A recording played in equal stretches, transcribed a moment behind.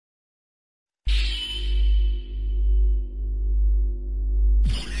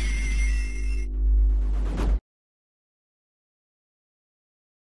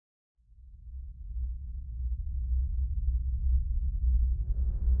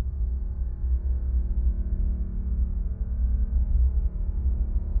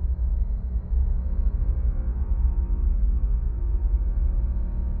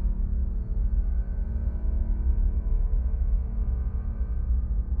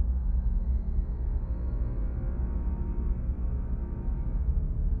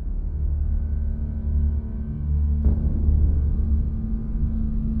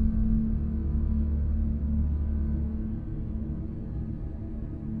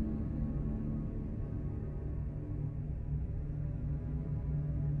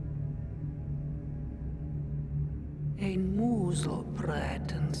Een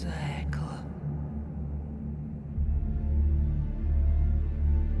muzelpraten zeker.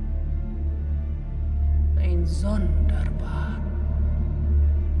 Een zonderbaar.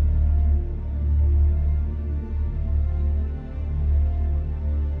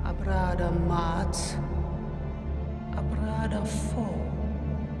 Abrada maat. Abrada fo.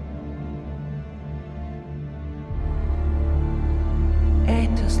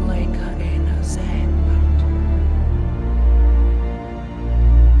 Etes leika ena zembert.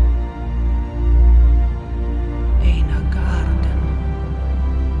 Ena garden.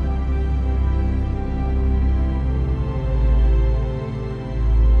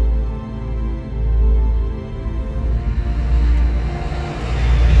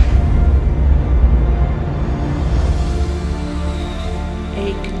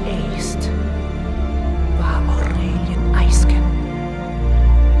 Eikt eist. Va Aurelien eisken.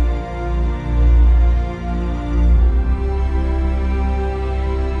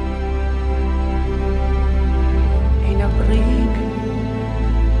 Ena brig.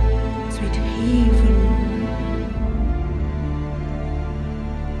 Sweet heaven.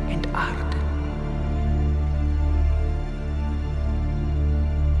 And arden.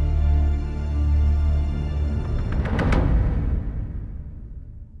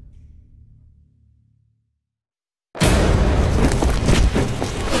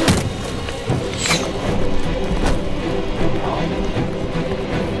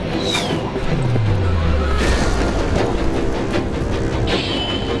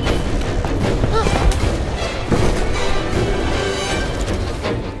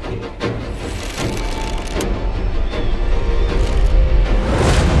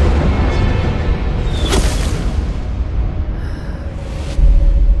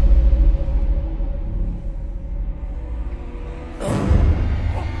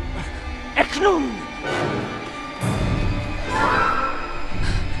 Eknum!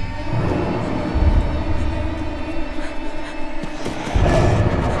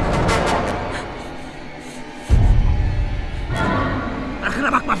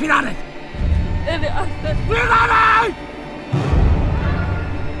 Akhramak mafilare! Filare!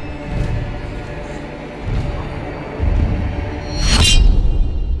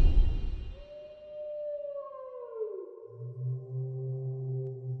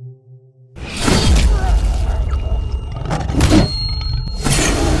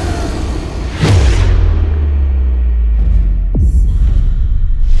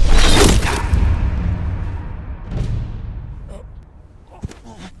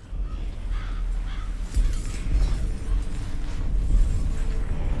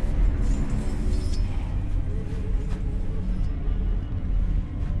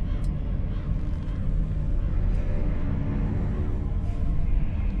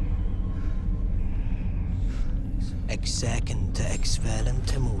 Ik zeggen te exvelen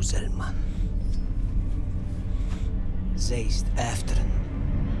te muzelman. Zeist efteren.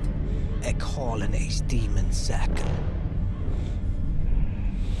 Ik halen eis demon zaken.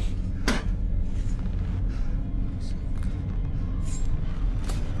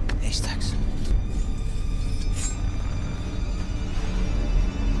 Eistaks.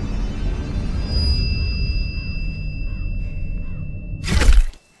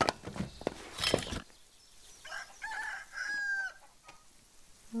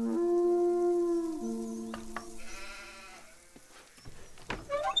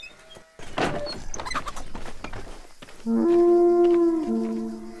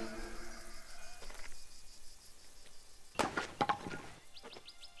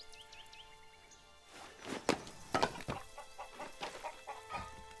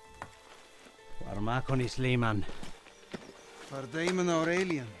 Armaconis Lehman. Verdamon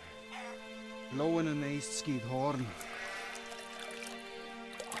Aurelian. Lowen en eist schiet hoorn.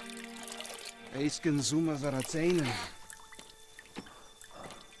 Eisken zoomen Sarazenen.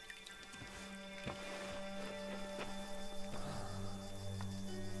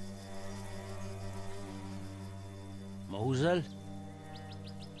 Mosel?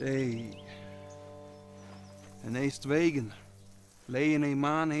 Hey. En eist wegen. Leien een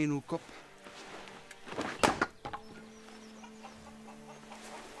maan heen uw kop.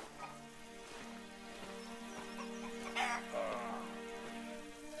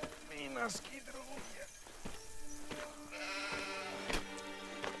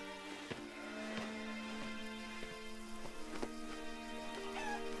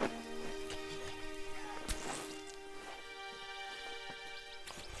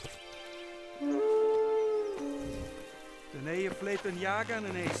 De neeën fleten jagen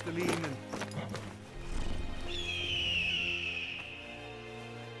en eist de liemen.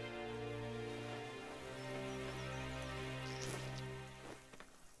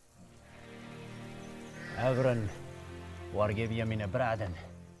 Evren, waar geef je mijn braden?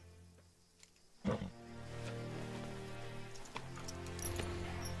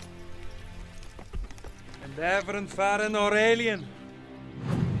 En Daveren varen Aurelian.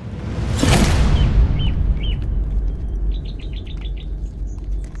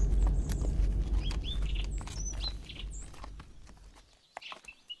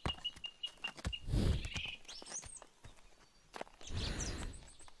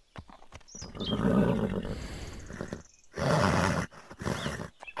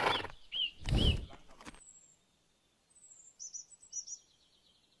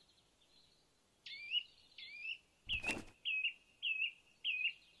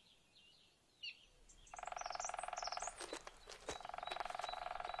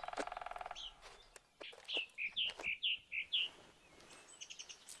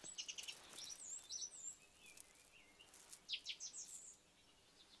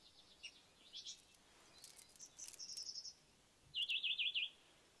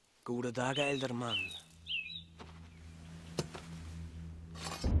 Goede dagen, elderman.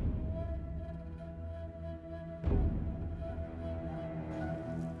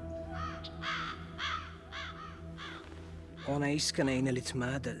 Ona iskan eine lit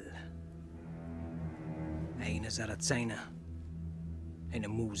madel. Eine Sarazena. Eine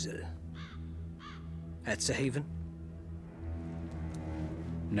Moezel. Het ze haven?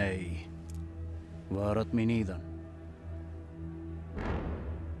 Nee, waar het mij niet dan?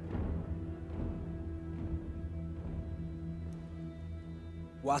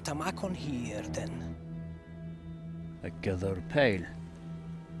 Wat am akon hier den? Ik heb er pijl.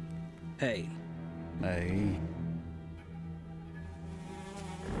 Hey, Nee,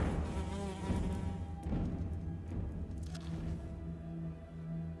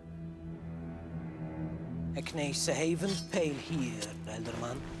 ik nees ze haven peil hier,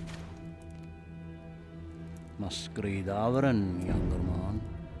 elderman. maskreed Evren, younger man.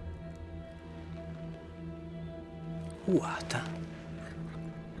 Wata?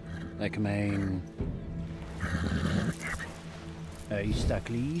 Ik meen... Hij stak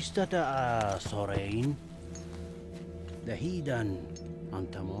liest dat de Sorein. De Hidan,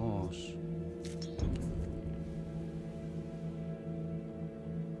 Antamos.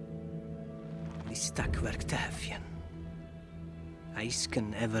 Die stak werkt hefjen.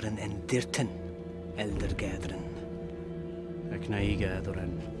 Eisken everen en dirten, eldergaderen. Ik neig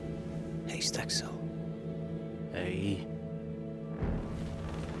erin. Hij stak zo. Hij...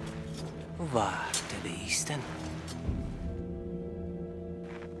 Waar te leesten?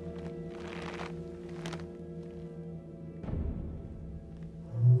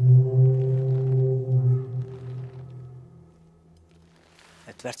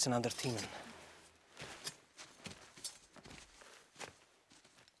 Het werd zijn ander teamen.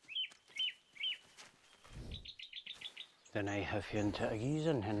 Dan hij heeft je te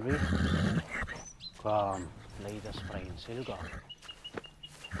kiezen, Henry. Kom, leid ons vrij in Silgar.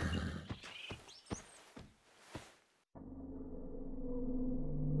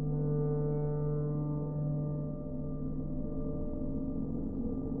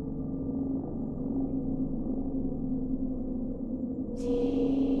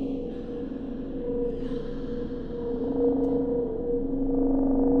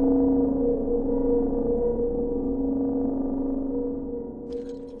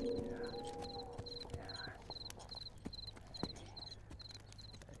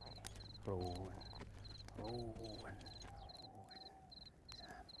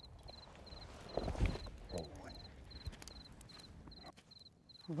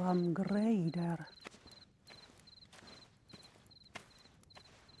 Van Greider.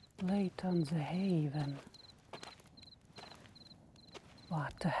 Leid aan ze haven.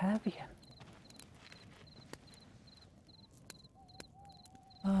 Wat te hebben.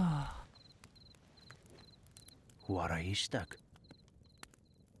 Waar is dat?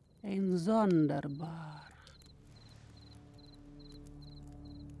 Een zonderbaar.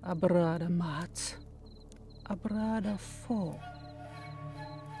 Abrada maat. Abrada vol.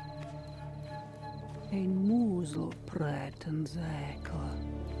 Een moezel praten zeker.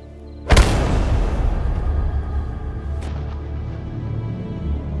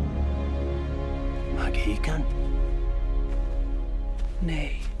 Mag ik aan?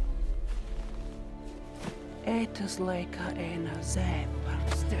 Nee. Het is lekker een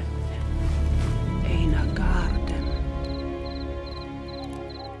zeeperstund. Een garden.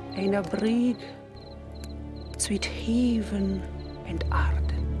 Een brieg. Zwit heaven en aarde.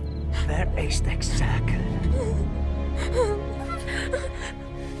 Waar is de zaken?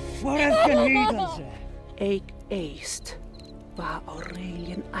 Waar heb je heden ze? Ik eist waar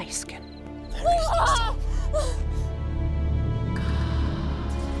Aurelian eisken. Waar is de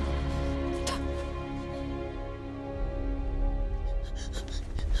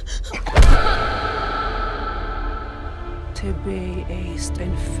Tebe eist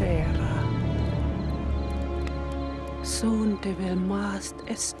en fera. Soon te vil mast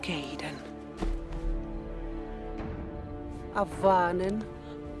eskeiden. Av vanen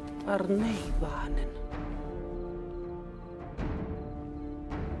är nej-vanen.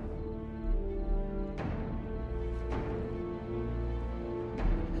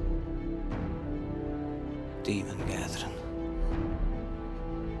 Demon gathering.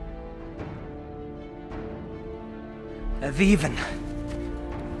 Aviven.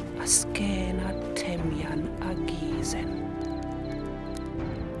 Askena temjan agisen.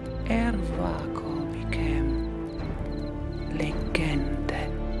 Ervako became legende.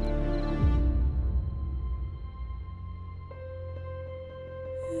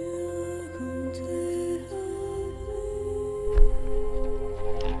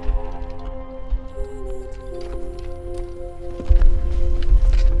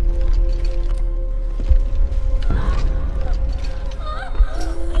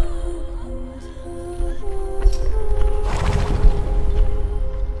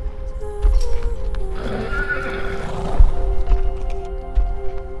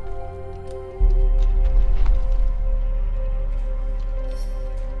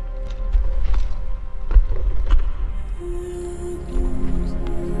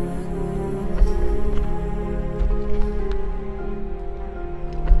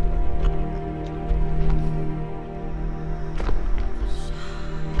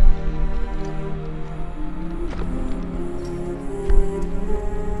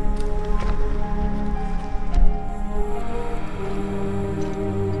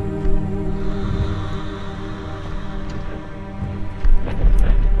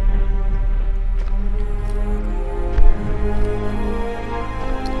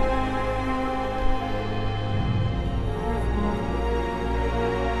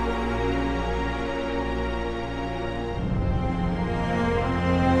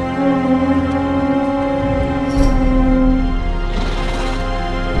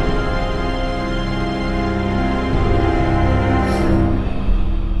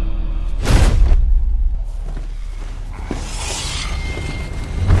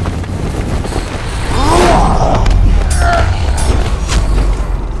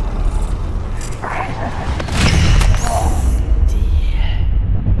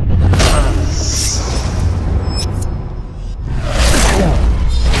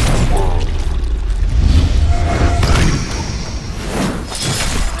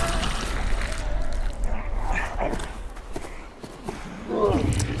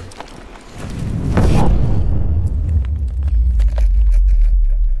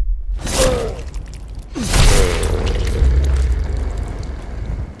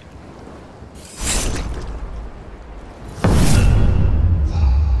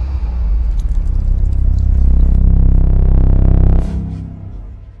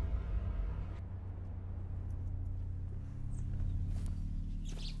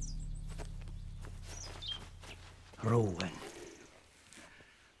 Roen.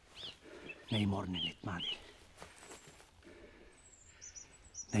 Nej morgonen ett mali.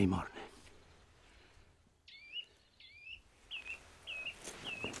 Nej morgonen.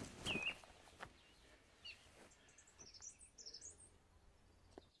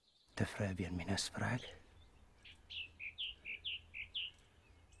 Det fröbjen minnes frag.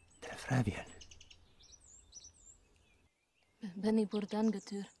 Det fröbjen. Ben ik Bordan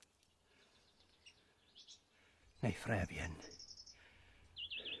getuur? Nej, fröbjen.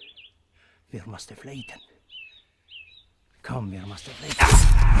 Vi måste flyta. Kom, vi måste flyta.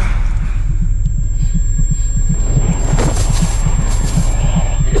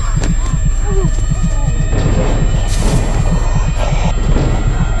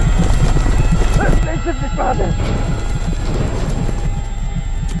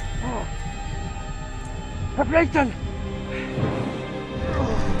 Flyten!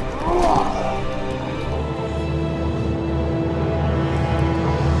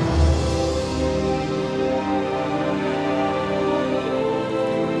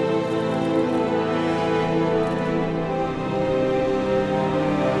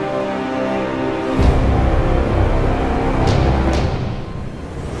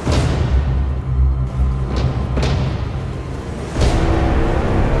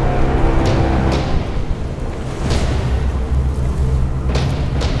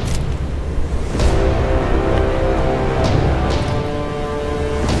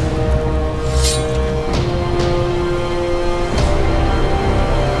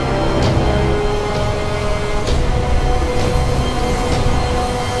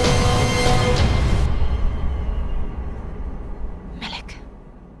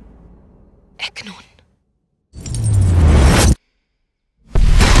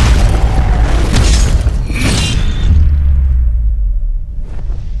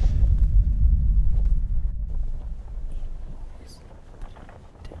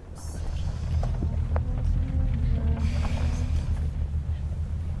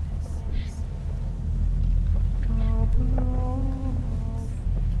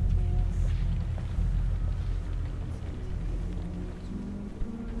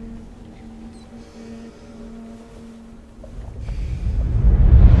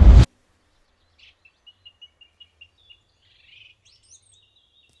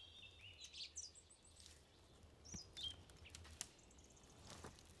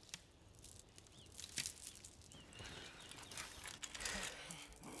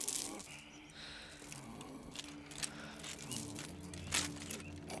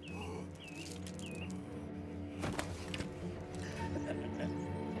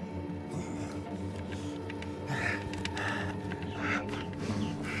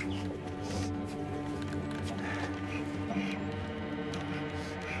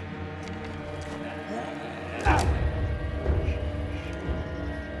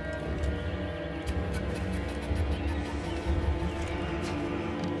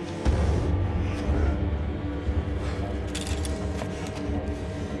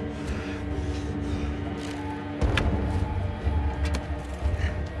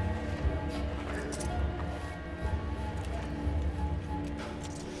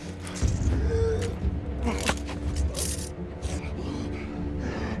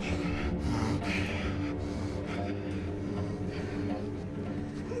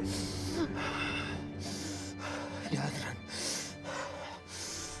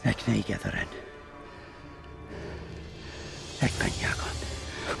 Kneikätören. Ekkan jakon.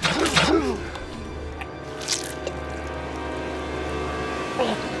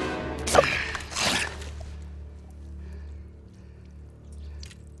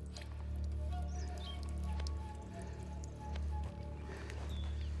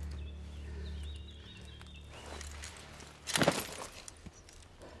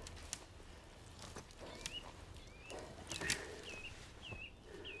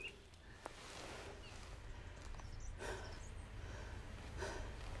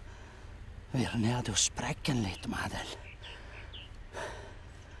 Vi er nede og sprekken litt, Madel.